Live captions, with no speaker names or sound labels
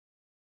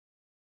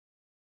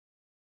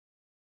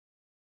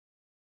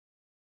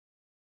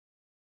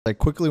I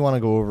quickly want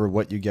to go over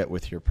what you get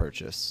with your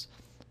purchase.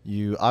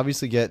 You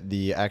obviously get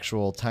the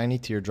actual tiny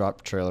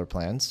teardrop trailer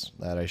plans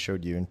that I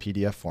showed you in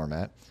PDF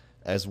format,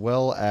 as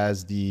well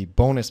as the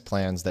bonus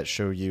plans that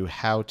show you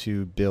how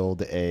to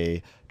build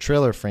a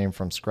trailer frame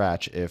from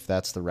scratch if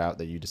that's the route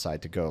that you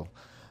decide to go.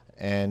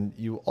 And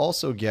you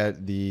also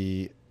get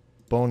the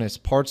bonus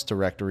parts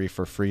directory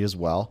for free as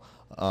well.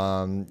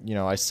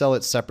 I sell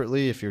it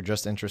separately if you're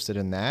just interested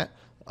in that,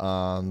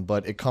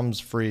 but it comes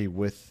free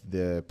with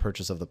the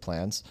purchase of the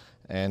plans.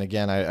 And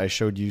again, I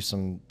showed you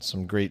some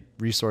great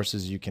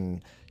resources you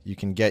can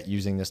get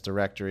using this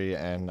directory,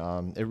 and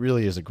it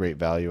really is a great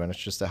value, and it's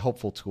just a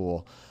helpful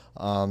tool.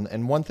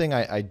 And one thing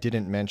I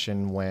didn't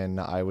mention when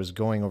I was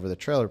going over the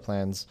trailer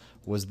plans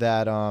was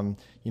that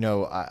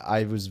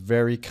I was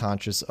very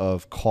conscious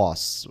of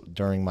costs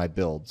during my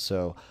build.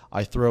 So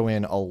I throw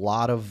in a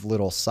lot of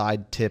little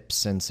side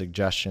tips and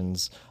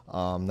suggestions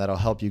that'll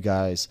help you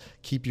guys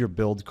keep your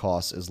build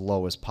costs as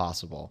low as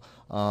possible.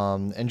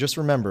 And just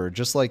remember,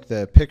 just like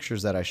the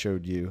pictures that I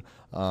showed you,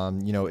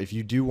 if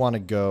you do want to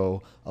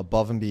go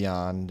above and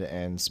beyond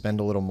and spend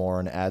a little more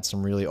and add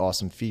some really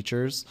awesome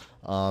features,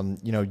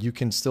 you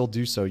can still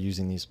do so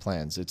using these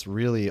plans. It's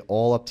really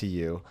all up to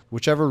you.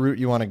 Whichever route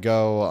you want to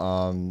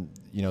go,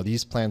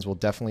 these plans will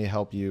definitely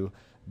help you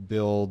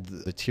build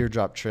the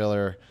teardrop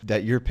trailer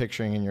that you're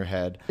picturing in your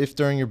head. If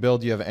during your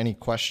build you have any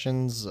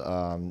questions,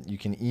 you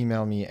can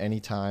email me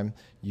anytime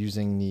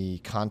using the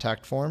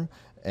contact form,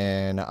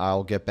 and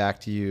I'll get back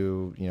to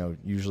you,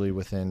 usually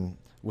within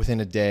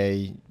a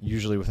day,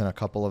 usually within a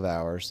couple of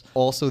hours.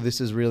 Also,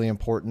 this is really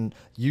important.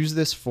 Use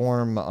this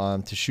form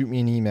to shoot me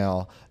an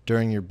email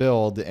during your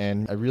build,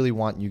 and I really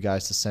want you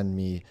guys to send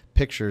me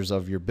pictures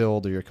of your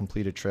build or your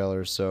completed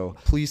trailers. So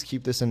please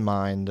keep this in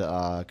mind,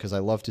 because I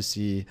love to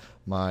see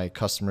my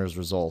customers'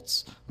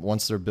 results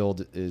once their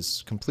build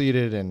is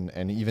completed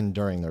and even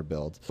during their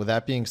build. With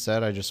that being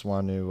said, I just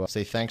want to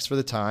say thanks for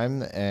the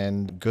time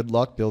and good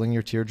luck building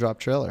your teardrop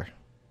trailer.